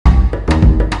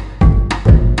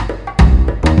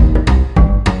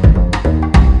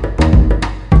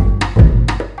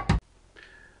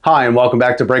Hi, and welcome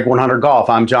back to Break 100 Golf.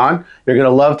 I'm John. You're going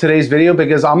to love today's video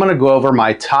because I'm going to go over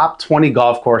my top 20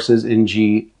 golf courses in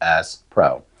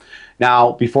GSPRO.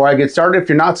 Now, before I get started, if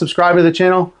you're not subscribed to the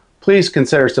channel, please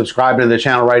consider subscribing to the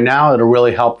channel right now. It'll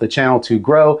really help the channel to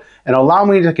grow and allow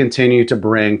me to continue to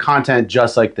bring content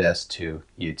just like this to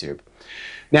YouTube.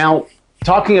 Now,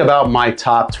 talking about my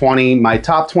top 20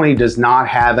 does not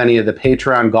have any of the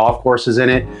Patreon golf courses in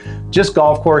it, just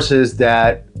golf courses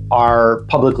that are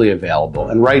publicly available.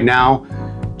 And right now,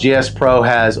 GSPRO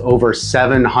has over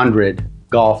 700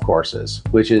 golf courses,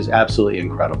 which is absolutely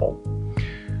incredible.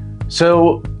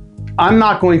 So I'm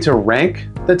not going to rank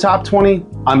the top 20.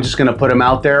 I'm just going to put them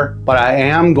out there, but I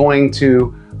am going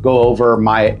to go over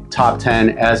my top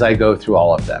 10 as I go through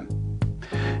all of them.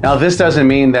 Now, this doesn't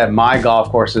mean that my golf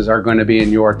courses are going to be in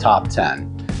your top 10.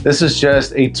 This is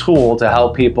just a tool to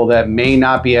help people that may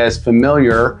not be as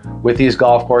familiar with these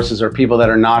golf courses or people that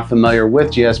are not familiar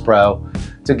with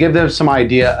GSPRO to give them some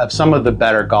idea of some of the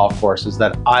better golf courses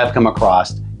that I've come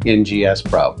across in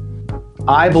GSPRO.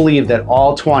 I believe that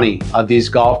all 20 of these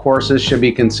golf courses should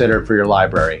be considered for your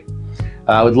library.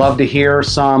 I would love to hear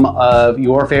some of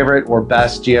your favorite or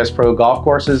best GSPRO golf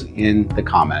courses in the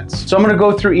comments. So I'm going to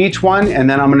go through each one and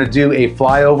then I'm going to do a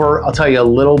flyover. I'll tell you a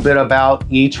little bit about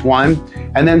each one.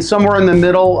 And then somewhere in the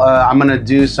middle, I'm going to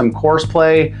do some course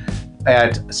play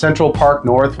at Central Park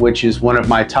North, which is one of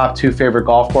my top 2 favorite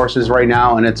golf courses right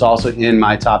now. And it's also in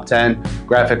my top 10.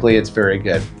 Graphically, it's very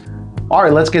good. All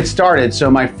right, let's get started.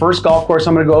 So my first golf course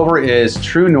I'm going to go over is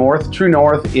True North. True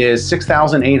North is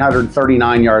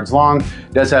 6,839 yards long.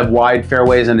 It does have wide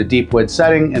fairways and a deep wood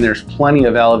setting, and there's plenty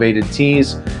of elevated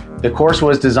tees. The course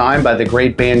was designed by the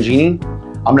great Bangini.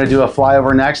 I'm going to do a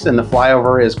flyover next, and the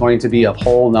flyover is going to be of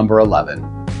hole number 11.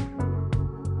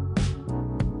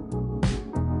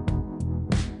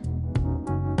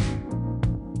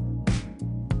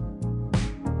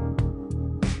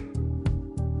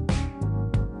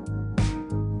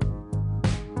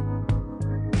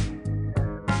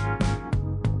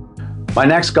 My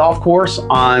next golf course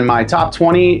on my top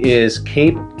 20 is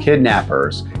Cape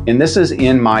Kidnappers, and this is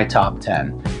in my top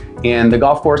 10. And the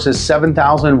golf course is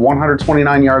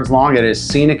 7,129 yards long. It is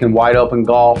scenic and wide open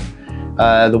golf.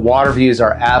 The water views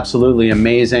are absolutely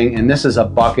amazing, and this is a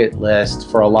bucket list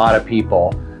for a lot of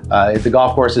people. The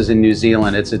golf course is in New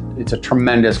Zealand. It's a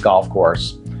tremendous golf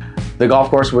course. The golf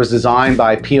course was designed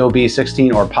by POB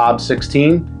 16 or POB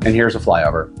 16, and here's a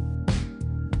flyover.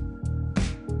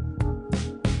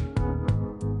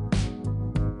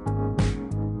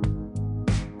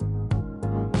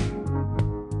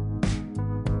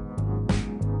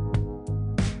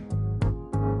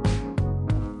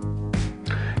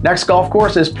 Next golf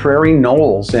course is Prairie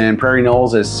Knolls, and Prairie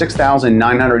Knolls is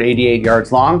 6,988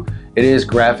 yards long. It is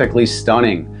graphically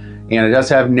stunning, and it does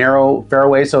have narrow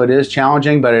fairways, so it is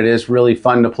challenging, but it is really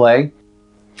fun to play.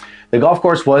 The golf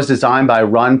course was designed by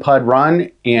Run Pud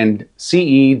Run and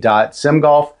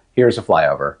CE.SimGolf. Here's a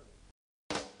flyover.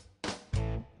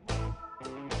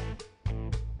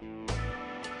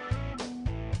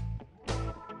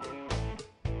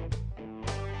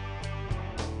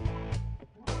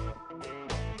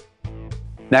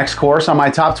 Next course on my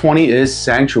top 20 is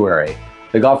Sanctuary.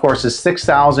 The golf course is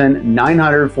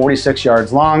 6,946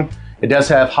 yards long. It does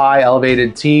have high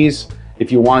elevated tees.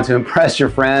 If you want to impress your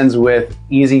friends with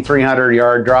easy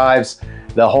 300-yard drives,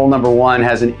 the hole number 1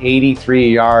 has an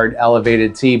 83-yard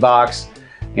elevated tee box.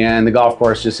 And the golf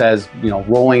course just has,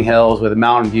 rolling hills with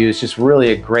mountain views. Just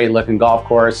really a great looking golf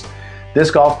course.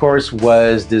 This golf course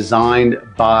was designed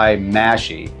by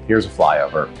Massey. Here's a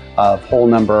flyover of hole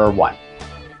number 1.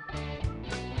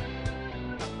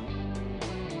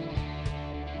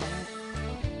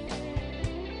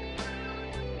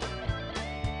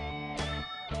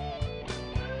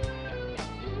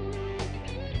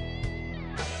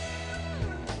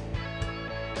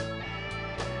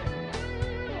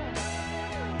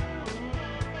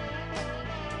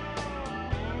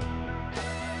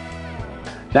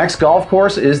 Next golf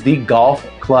course is the Golf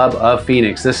Club of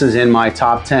Phoenix. This is in my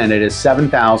top 10. It is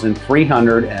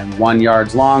 7,301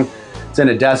 yards long. It's in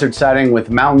a desert setting with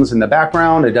mountains in the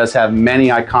background. It does have many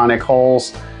iconic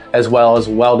holes as well as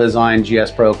a well-designed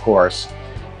GSPRO course.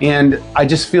 And I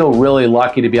just feel really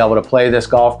lucky to be able to play this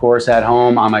golf course at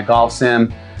home on my golf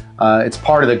sim. It's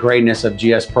part of the greatness of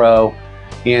GSPRO.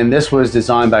 And this was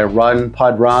designed by Run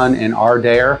Pud Run and R.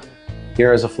 Dare.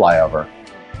 Here is a flyover.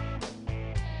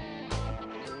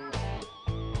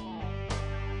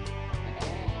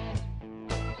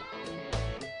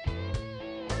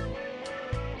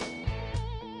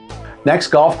 Next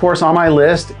golf course on my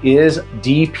list is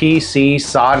DPC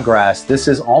Sodgrass. This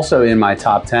is also in my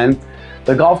top 10.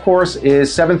 The golf course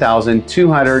is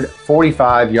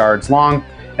 7,245 yards long.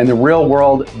 In the real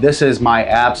world, this is my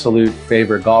absolute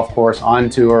favorite golf course on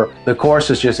tour. The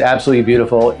course is just absolutely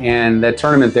beautiful, and the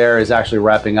tournament there is actually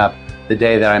wrapping up the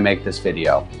day that I make this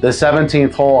video. The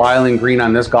 17th hole island green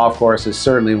on this golf course is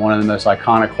certainly one of the most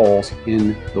iconic holes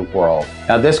in the world.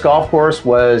 Now, this golf course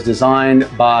was designed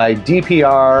by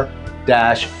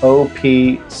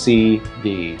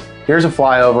DPR-OPCD. Here's a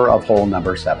flyover of hole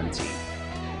number 17.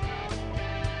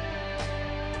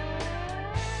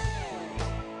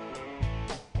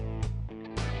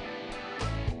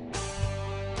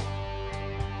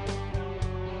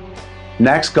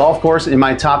 Next golf course in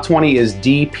my top 20 is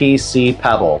DPC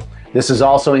Pebble. This is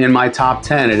also in my top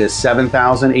 10. It is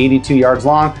 7,082 yards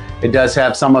long. It does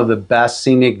have some of the best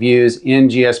scenic views in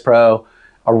GSPRO,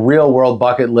 a real world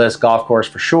bucket list golf course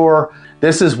for sure.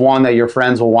 This is one that your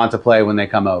friends will want to play when they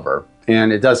come over.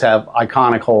 And it does have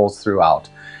iconic holes throughout.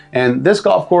 And this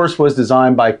golf course was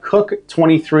designed by Cook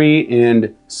 23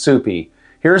 and Soupy.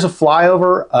 Here's a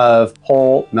flyover of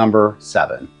hole number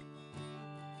 7.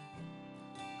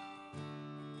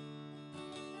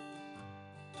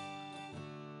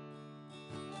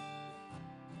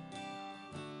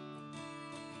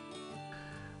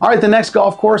 All right, the next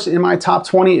golf course in my top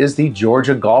 20 is the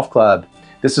Georgia Golf Club.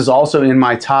 This is also in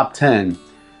my top 10.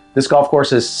 This golf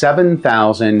course is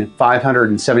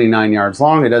 7,579 yards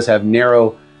long. It does have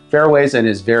narrow fairways and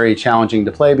is very challenging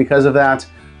to play because of that.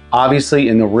 Obviously,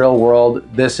 in the real world,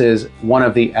 this is one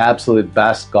of the absolute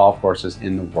best golf courses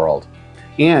in the world,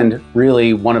 and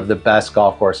really one of the best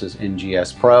golf courses in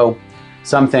GSPRO.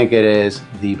 Some think it is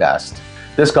the best.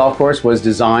 This golf course was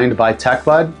designed by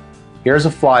TechBud. Here's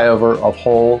a flyover of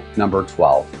hole number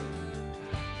 12.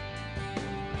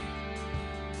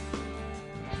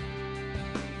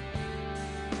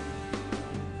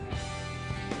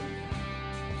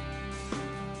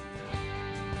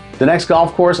 The next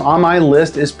golf course on my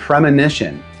list is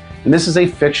Premonition. And this is a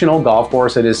fictional golf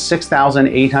course. It is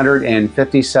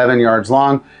 6,857 yards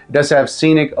long. It does have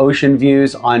scenic ocean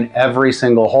views on every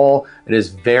single hole. It is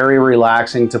very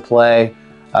relaxing to play.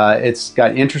 It's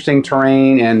got interesting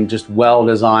terrain and just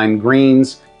well-designed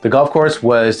greens. The golf course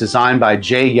was designed by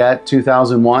Jay Yett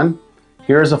 2001.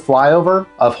 Here's a flyover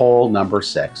of hole number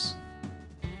 6.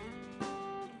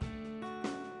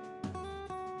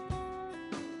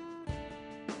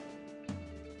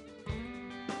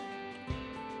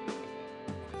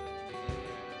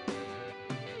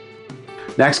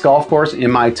 Next golf course in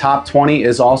my top 20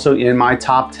 is also in my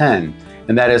top 10,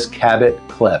 and that is Cabot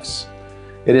Cliffs.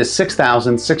 It is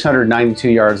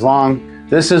 6,692 yards long.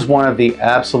 This is one of the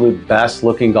absolute best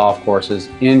looking golf courses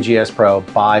in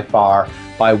GSPRO by far,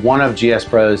 by one of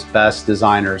GSPRO's best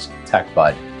designers,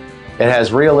 TechBud. It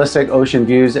has realistic ocean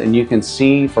views and you can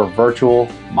see for virtual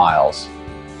miles.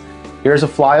 Here's a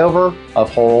flyover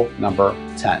of hole number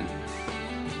 10.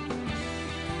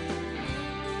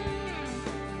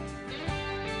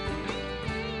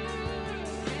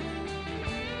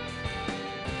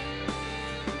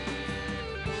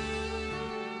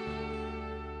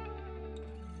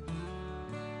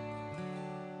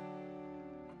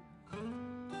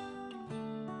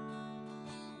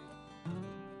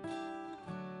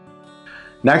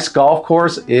 Next golf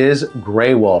course is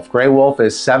Grey Wolf. Grey Wolf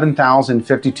is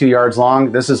 7,052 yards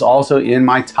long. This is also in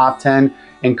my top 10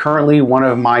 and currently one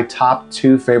of my top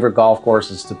 2 favorite golf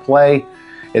courses to play.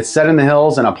 It's set in the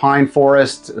hills in a pine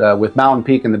forest with Mountain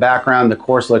Peak in the background. The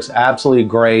course looks absolutely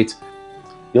great.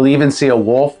 You'll even see a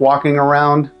wolf walking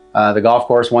around the golf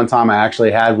course. One time I actually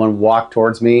had one walk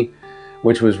towards me,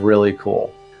 which was really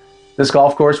cool. This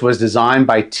golf course was designed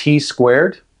by T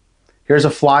Squared. Here's a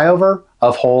flyover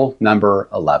of hole number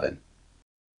 11.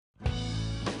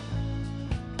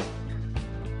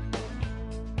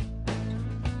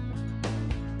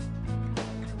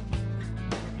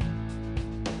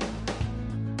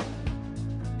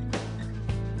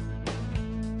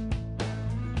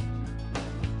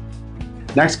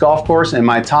 Next golf course in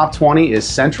my top 20 is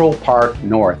Central Park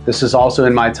North. This is also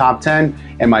in my top 10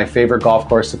 and my favorite golf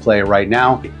course to play right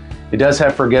now. It does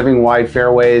have forgiving wide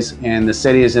fairways and the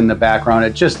city is in the background.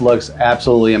 It just looks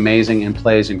absolutely amazing and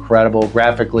plays incredible.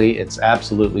 Graphically, it's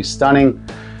absolutely stunning.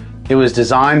 It was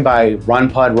designed by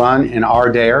Run Pud Run and R.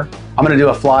 Dare. I'm gonna do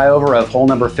a flyover of hole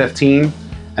number 15,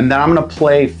 and then I'm gonna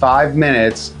play 5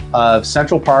 minutes of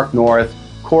Central Park North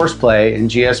course play in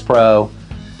GSPRO.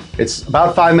 It's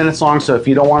about 5 minutes long, so if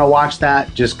you don't wanna watch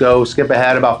that, just go skip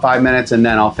ahead about 5 minutes and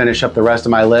then I'll finish up the rest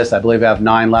of my list. I believe I have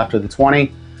 9 left of the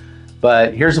 20.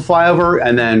 But here's a flyover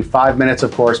and then 5 minutes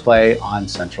of course play on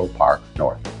Central Park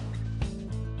North.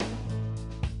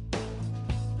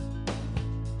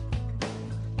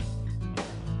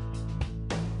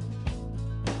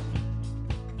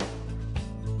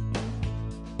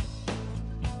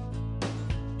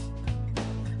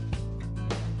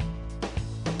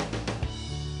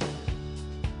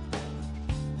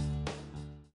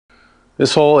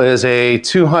 This hole is a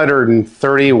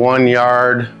 231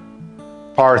 yard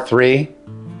par 3.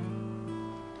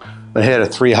 I'm gonna hit a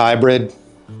 3 hybrid.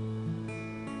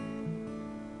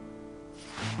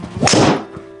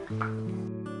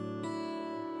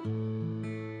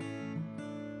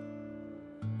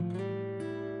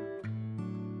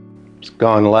 It's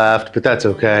gone left, but that's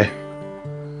okay.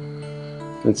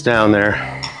 It's down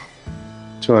there,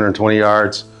 220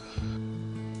 yards.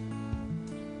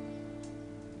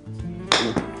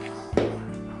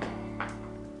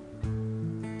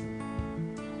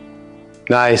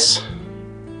 Nice.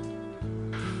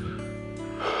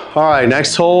 All right,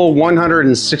 next hole,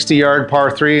 160 yard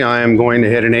par 3. I am going to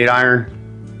hit an 8 iron.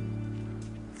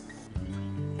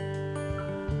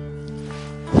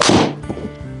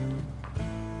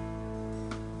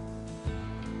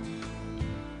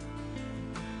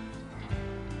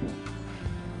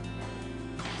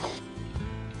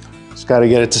 Just got to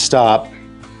get it to stop.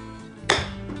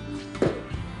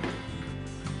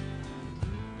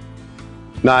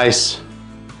 Nice.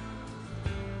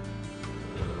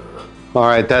 All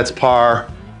right, that's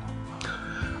par.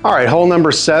 All right, hole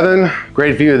number 7,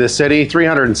 great view of the city,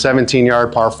 317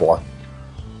 yard par 4.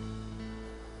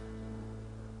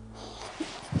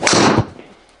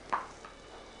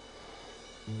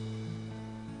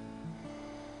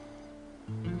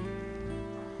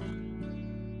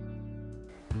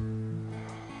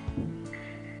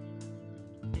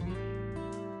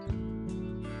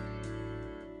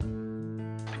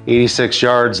 "86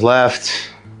 yards left.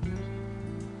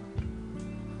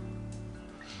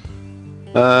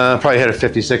 Probably hit a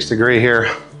 56 degree here.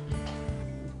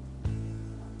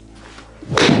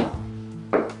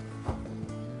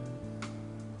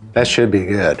 That should be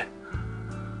good.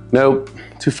 Nope,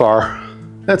 too far.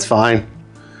 That's fine.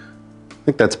 I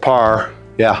think that's par,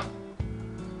 yeah.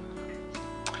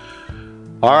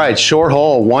 All right, short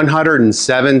hole,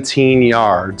 117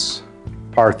 yards,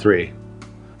 par 3.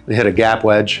 We hit a gap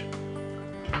wedge.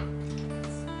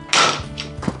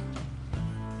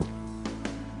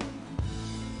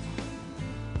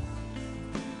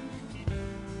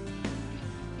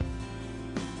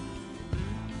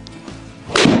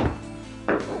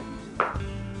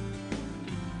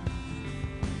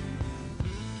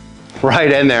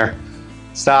 Right in there.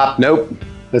 Stop, nope,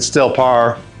 it's still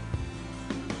par.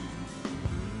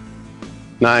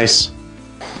 Nice.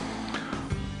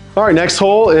 All right, next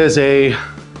hole is a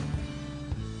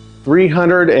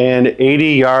 380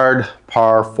 yard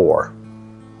par 4.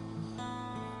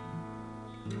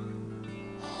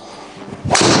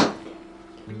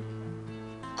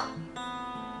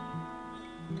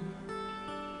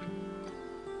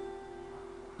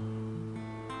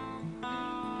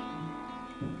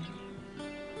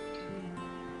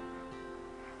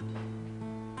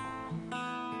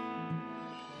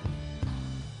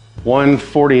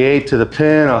 .148 to the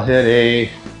pin. I'll hit a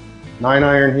 9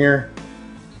 iron here.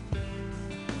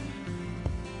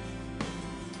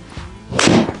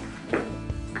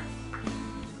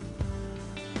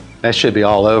 That should be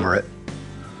all over it.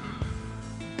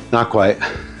 Not quite.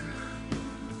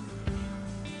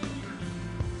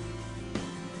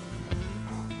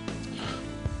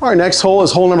 All right, next hole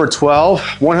is hole number 12,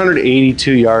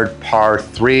 182 yard par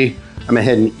 3. I'm gonna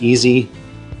hit an easy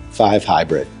 5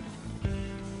 hybrid.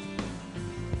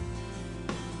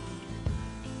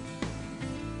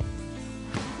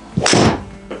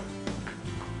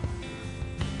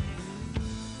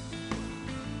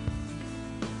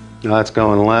 No, that's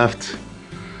going left.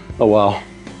 Oh well.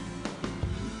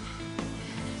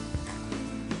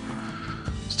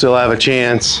 Still have a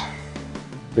chance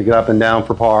to get up and down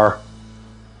for par.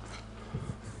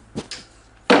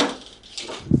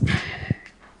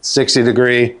 60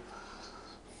 degree.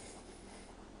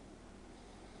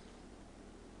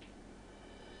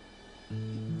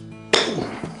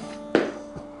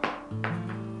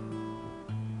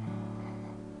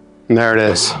 And there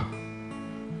it is.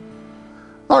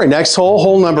 All right, next hole,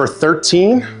 hole number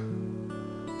 13,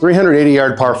 380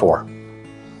 yard par 4.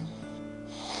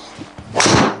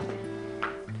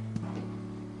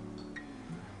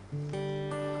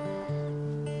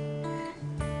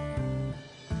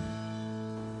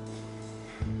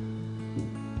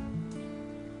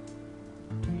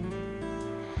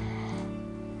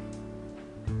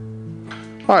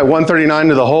 All right, 139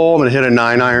 to the hole. I'm gonna hit a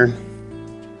 9 iron.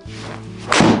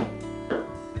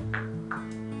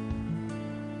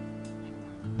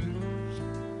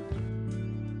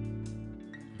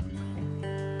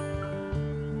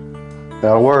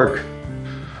 That'll work.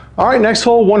 All right, next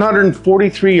hole,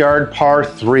 143 yard par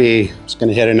 3. Just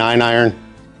gonna hit a 9 iron.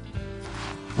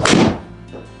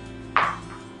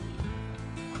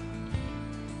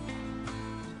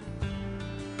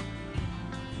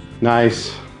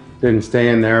 Nice. Didn't stay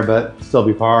in there, but still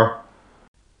be par.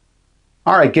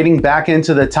 All right, getting back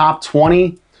into the top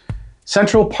 20.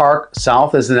 Central Park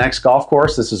South is the next golf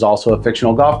course. This is also a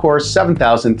fictional golf course,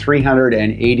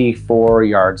 7,384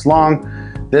 yards long.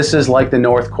 This is like the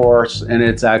North Course, and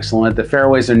it's excellent. The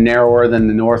fairways are narrower than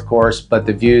the North Course, but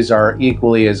the views are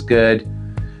equally as good.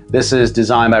 This is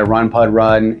designed by Run Pud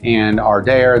Run and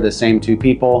Ardare, the same two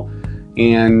people.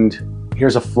 And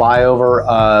here's a flyover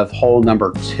of hole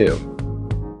number 2.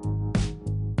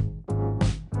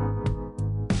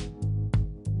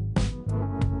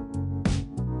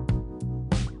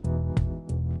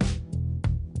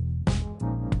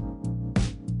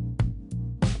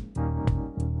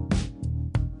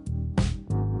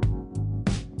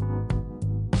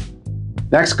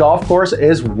 Next golf course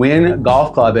is Wynn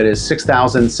Golf Club. It is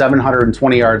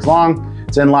 6,720 yards long.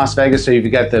 It's in Las Vegas, so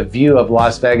you've got the view of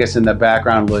Las Vegas in the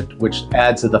background, which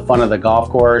adds to the fun of the golf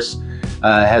course.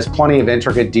 Has plenty of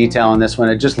intricate detail in this one.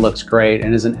 It just looks great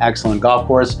and is an excellent golf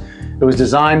course. It was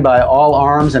designed by All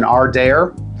Arms and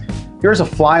Ardare. Here's a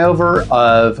flyover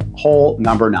of hole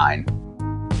number 9.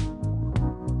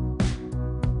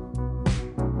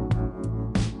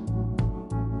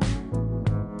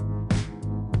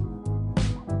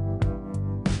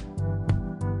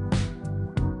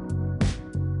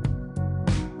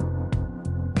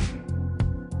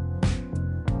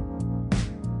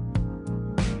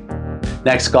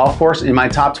 Next golf course in my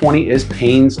top 20 is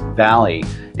Paynes Valley.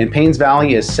 And Paynes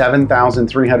Valley is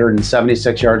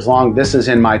 7,376 yards long. This is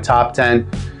in my top 10.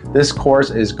 This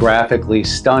course is graphically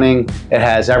stunning. It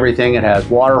has everything. It has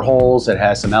water holes. It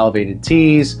has some elevated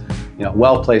tees,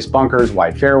 well-placed bunkers,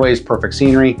 wide fairways, perfect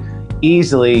scenery.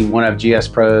 Easily one of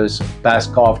GSPRO's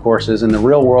best golf courses in the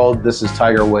real world. This is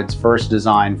Tiger Woods' first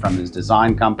design from his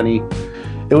design company.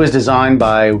 It was designed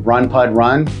by Run Pud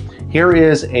Run. Here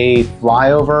is a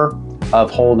flyover of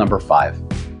hole number 5.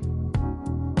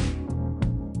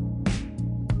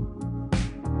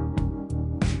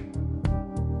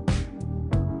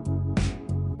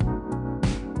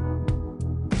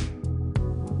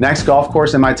 Next golf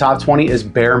course in my top 20 is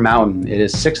Bear Mountain. It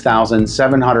is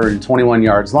 6,721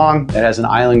 yards long. It has an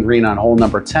island green on hole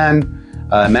number 10,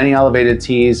 many elevated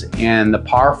tees, and the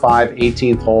par 5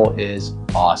 18th hole is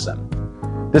awesome.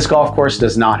 This golf course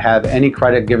does not have any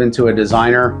credit given to a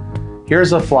designer.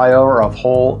 Here's a flyover of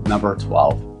hole number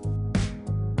 12.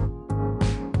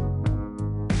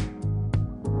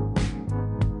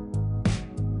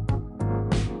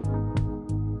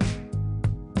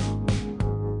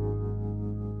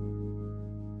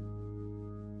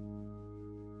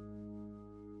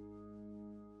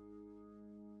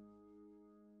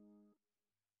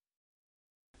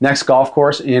 Next golf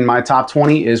course in my top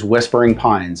 20 is Whispering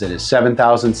Pines. It is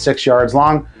 7,006 yards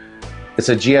long. It's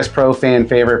a GSPRO fan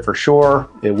favorite for sure.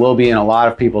 It will be in a lot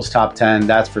of people's top 10,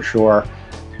 that's for sure.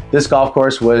 This golf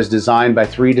course was designed by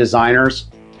 3 designers,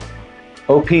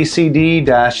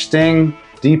 OPCD-Sting,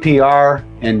 DPR,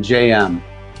 and JM.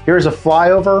 Here's a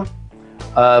flyover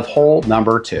of hole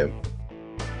number 2.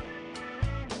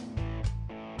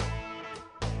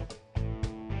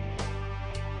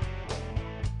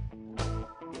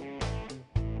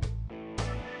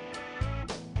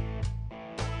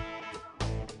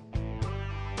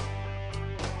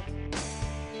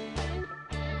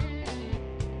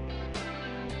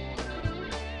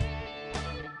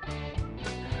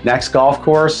 Next golf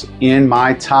course in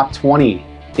my top 20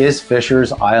 is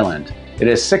Fisher's Island. It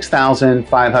is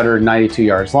 6,592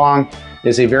 yards long. It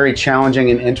is a very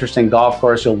challenging and interesting golf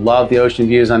course. You'll love the ocean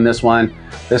views on this one.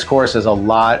 This course is a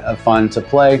lot of fun to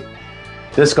play.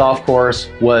 This golf course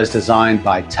was designed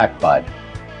by TechBud.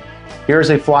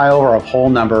 Here's a flyover of hole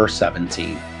number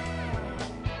 17.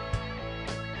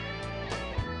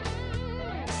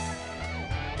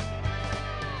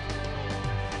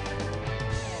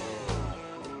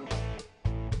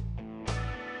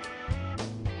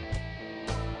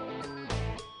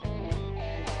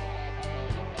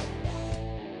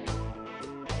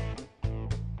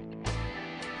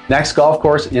 Next golf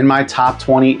course in my top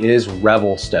 20 is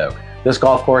Revelstoke. This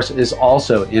golf course is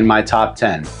also in my top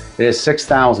 10. It is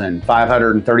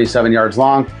 6,537 yards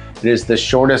long. It is the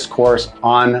shortest course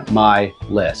on my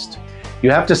list.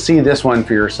 You have to see this one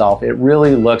for yourself. It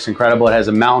really looks incredible. It has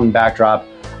a mountain backdrop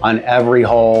on every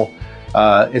hole.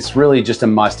 It's really just a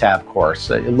must-have course.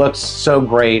 It looks so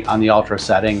great on the ultra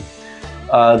setting.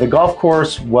 The golf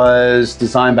course was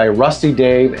designed by Rusty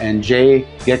Dave and Jay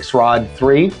Gixrod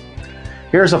 3.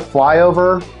 Here's a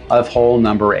flyover of hole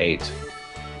number 8.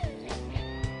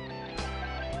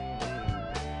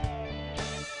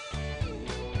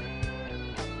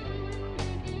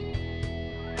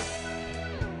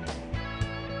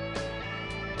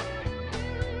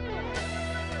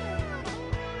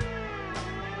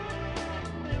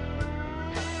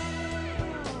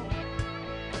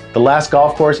 The last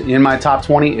golf course in my top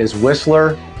 20 is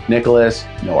Whistler Nicholas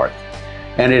North.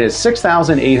 And it is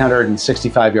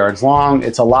 6,865 yards long.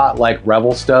 It's a lot like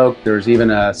Revelstoke. There's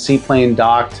even a seaplane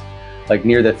docked like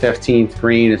near the 15th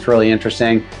green. It's really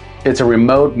interesting. It's a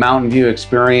remote mountain view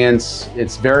experience.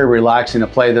 It's very relaxing to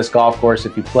play this golf course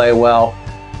if you play well.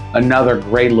 Another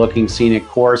great looking scenic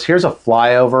course. Here's a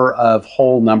flyover of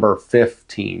hole number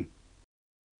 15.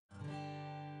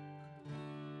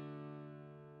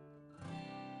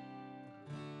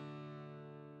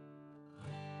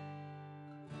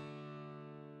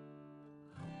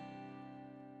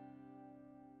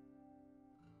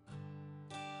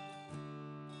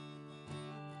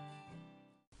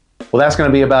 Well, that's going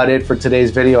to be about it for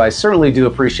today's video. I certainly do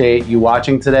appreciate you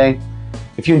watching today.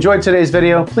 If you enjoyed today's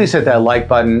video, please hit that like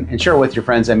button and share it with your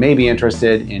friends that may be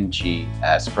interested in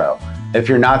GSPRO. If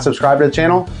you're not subscribed to the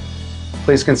channel,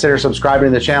 please consider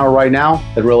subscribing to the channel right now.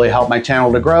 That really help my channel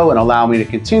to grow and allow me to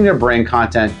continue to bring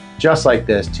content just like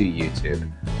this to YouTube.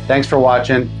 Thanks for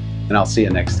watching, and I'll see you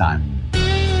next time.